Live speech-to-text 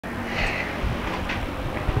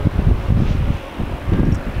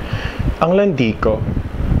Ang landi ko,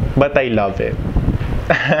 but I love it.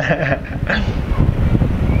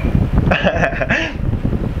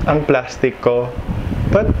 Ang plastic ko,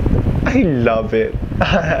 but I love it.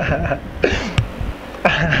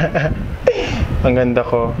 Ang ganda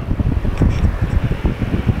ko,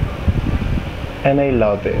 and I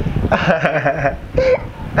love it.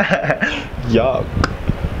 Yuck.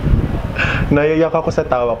 Nayayak ako sa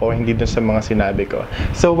tawa ko, hindi dun sa mga sinabi ko.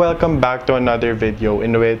 So welcome back to another video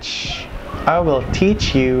in which I will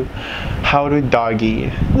teach you how to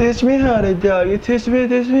doggy. Teach me how to doggy. Teach me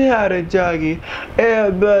how to doggy.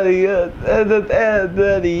 Everybody up,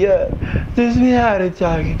 everybody up. Teach me how to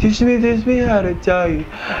doggy. Teach me how to doggy.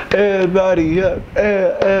 Everybody up,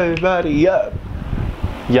 everybody up.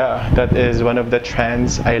 Yeah, that is one of the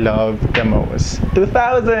trends I love the most.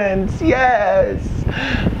 2000s, yes!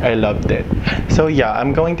 I loved it. So yeah,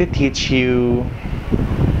 I'm going to teach you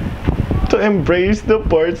to embrace the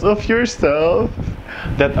parts of yourself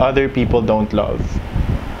that other people don't love.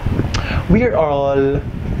 We're all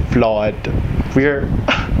flawed. We're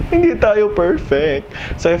hindi tayo perfect.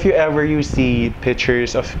 So if you see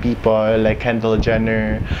pictures of people like Kendall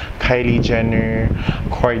Jenner, Kylie Jenner,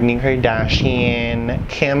 Kourtney Kardashian,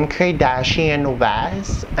 Kim Kardashian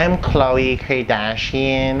West, I'm Khloe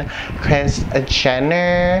Kardashian, Kris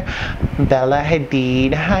Jenner, Bella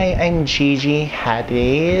Hadid, hi, I'm Gigi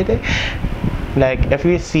Hadid. Like, if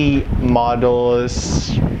you see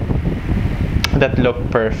models that look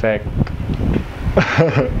perfect,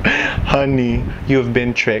 honey, you've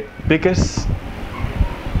been tricked because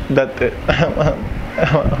they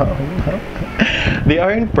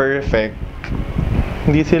aren't perfect.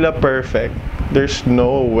 Hindi sila perfect. There's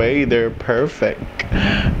no way they're perfect.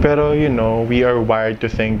 Pero you know, we are wired to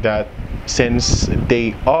think that since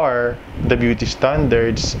they are the beauty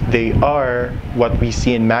standards, they are what we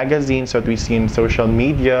see in magazines, what we see in social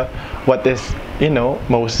media, what is, you know,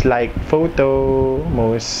 most liked photo,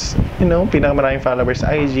 most, you know, pinakamaraming followers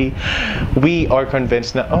sa IG, we are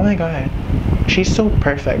convinced na, oh my god, she's so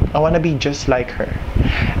perfect, I wanna be just like her.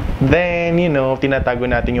 Then, you know, tinatago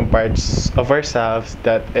natin yung parts of ourselves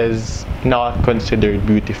that is not considered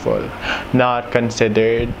beautiful, not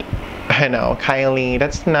considered, I know, Kylie,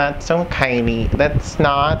 that's not so Kylie, that's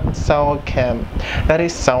not so Kim, that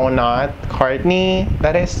is so not Kourtney,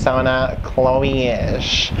 that is so not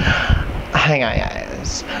Khloe-ish. Hang on,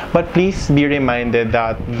 guys. But please be reminded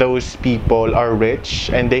that those people are rich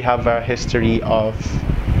and they have a history of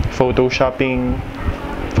photoshopping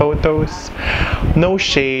photos. No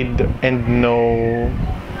shade and no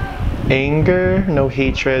anger, no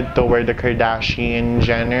hatred toward the Kardashian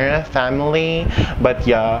Jenner family, but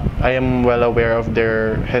yeah, I am well aware of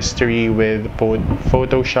their history with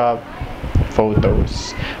Photoshop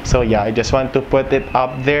photos. So yeah, I just want to put it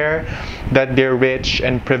up there that they're rich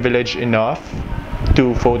and privileged enough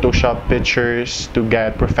to Photoshop pictures to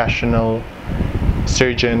get professional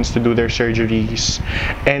surgeons to do their surgeries,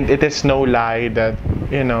 and it is no lie that,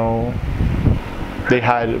 you know, they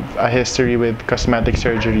had a history with cosmetic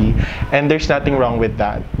surgery, and there's nothing wrong with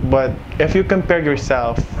that. But if you compare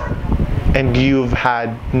yourself and you've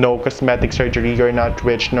had no cosmetic surgery, you're not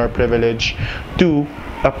rich nor privileged, to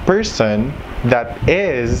a person that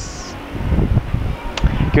is,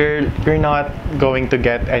 you're not going to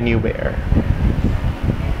get anywhere.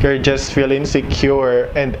 You're just feeling insecure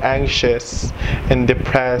and anxious and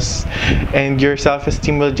depressed, and your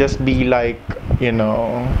self-esteem will just be like, you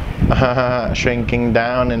know, shrinking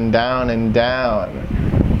down and down and down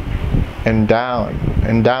and down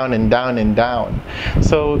and down and down and down.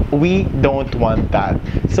 So we don't want that.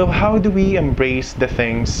 So how do we embrace the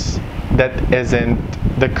things that isn't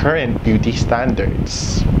the current beauty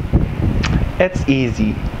standards? It's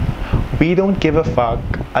easy. We don't give a fuck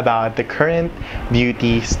about the current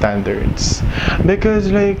beauty standards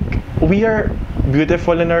because, like, we are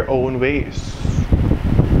beautiful in our own ways.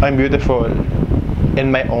 I'm beautiful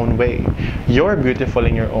in my own way. You're beautiful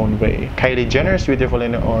in your own way. Kylie Jenner is beautiful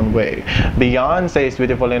in her own way. Beyonce is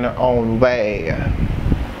beautiful in her own way.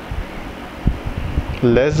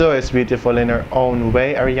 Lizzo is beautiful in her own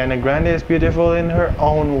way. Ariana Grande is beautiful in her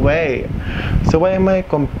own way. So why am I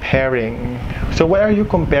comparing? So why are you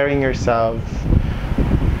comparing yourself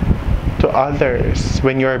to others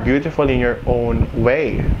when you are beautiful in your own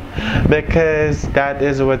way? Because that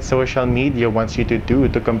is what social media wants you to do,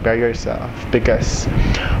 to compare yourself. Because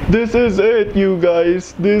this is it, you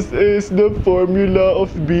guys. This is the formula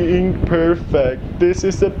of being perfect. This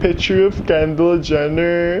is a picture of Kendall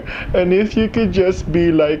Jenner, and if you could just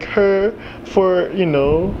be like her for, you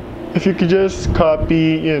know, if you could just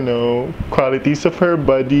copy, qualities of her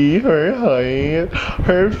body, her height,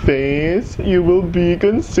 her face, you will be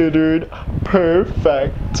considered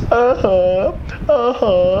perfect.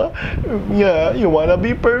 Yeah, you wanna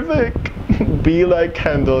be perfect? Be like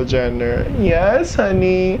Kendall Jenner. Yes,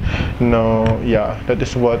 honey. No, yeah, that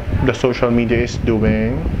is what the social media is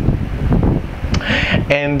doing.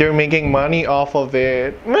 And they're making money off of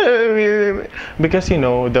it. Because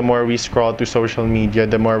the more we scroll to social media,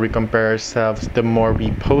 the more we compare ourselves, the more we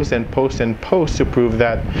post and post and post to prove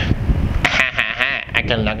that I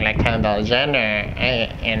can look like Kendall Jenner.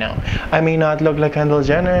 I may not look like Kendall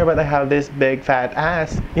Jenner, but I have this big fat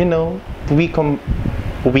ass.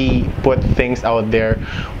 We put things out there.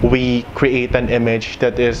 We create an image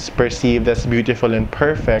that is perceived as beautiful and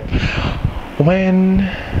perfect when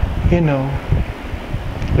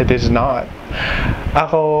it is not.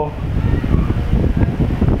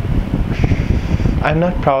 I'm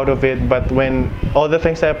not proud of it, but when all the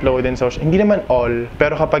things I upload in social, hindi naman all,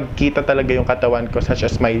 pero kapag kita talaga yung katawan ko, such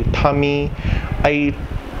as my tummy, I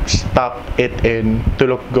stuck it in to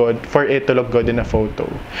look good, for it to look good in a photo.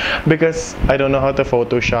 Because I don't know how to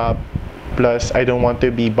Photoshop, plus I don't want to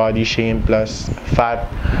be body shamed, plus fat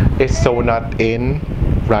is so not in,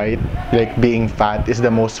 right? Like being fat is the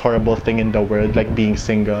most horrible thing in the world, like being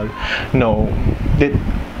single. No.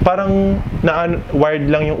 Parang wired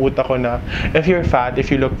lang yung utak ko na if you're fat, if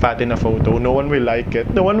you look fat in a photo, no one will like it.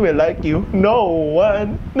 No one will like you. No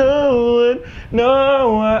one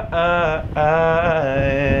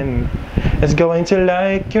is going to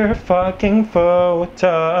like your fucking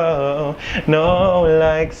photo. No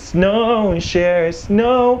likes, no shares,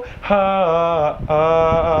 no heart.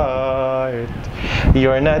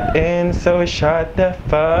 You're not in, so shut the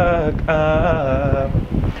fuck up.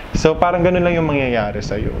 So parang ganun lang yung mangyayari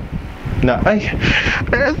sa'yo. Na,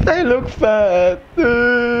 I look fat.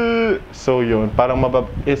 So yun, parang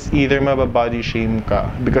it's either mababody shame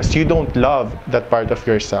ka because you don't love that part of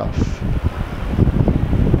yourself.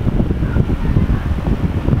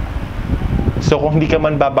 So kung hindi ka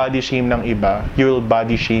man body shame ng iba, you will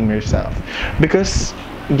body shame yourself. Because,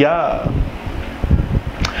 yeah,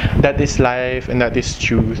 that is life and that is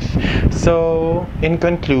truth. So, in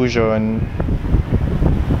conclusion,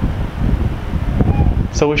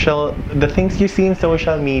 the things you see in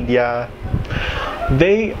social media,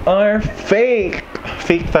 they are fake.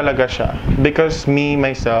 Fake talaga siya. Because me,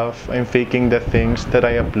 myself, I'm faking the things that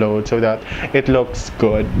I upload so that it looks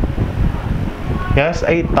good. Yes,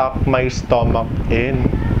 I tuck my stomach in.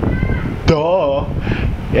 Duh!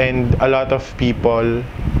 And a lot of people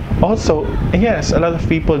also, yes, a lot of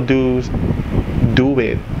people do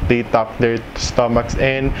it. They tuck their stomachs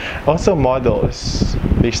in. Also models,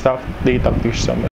 they tuck their stomachs.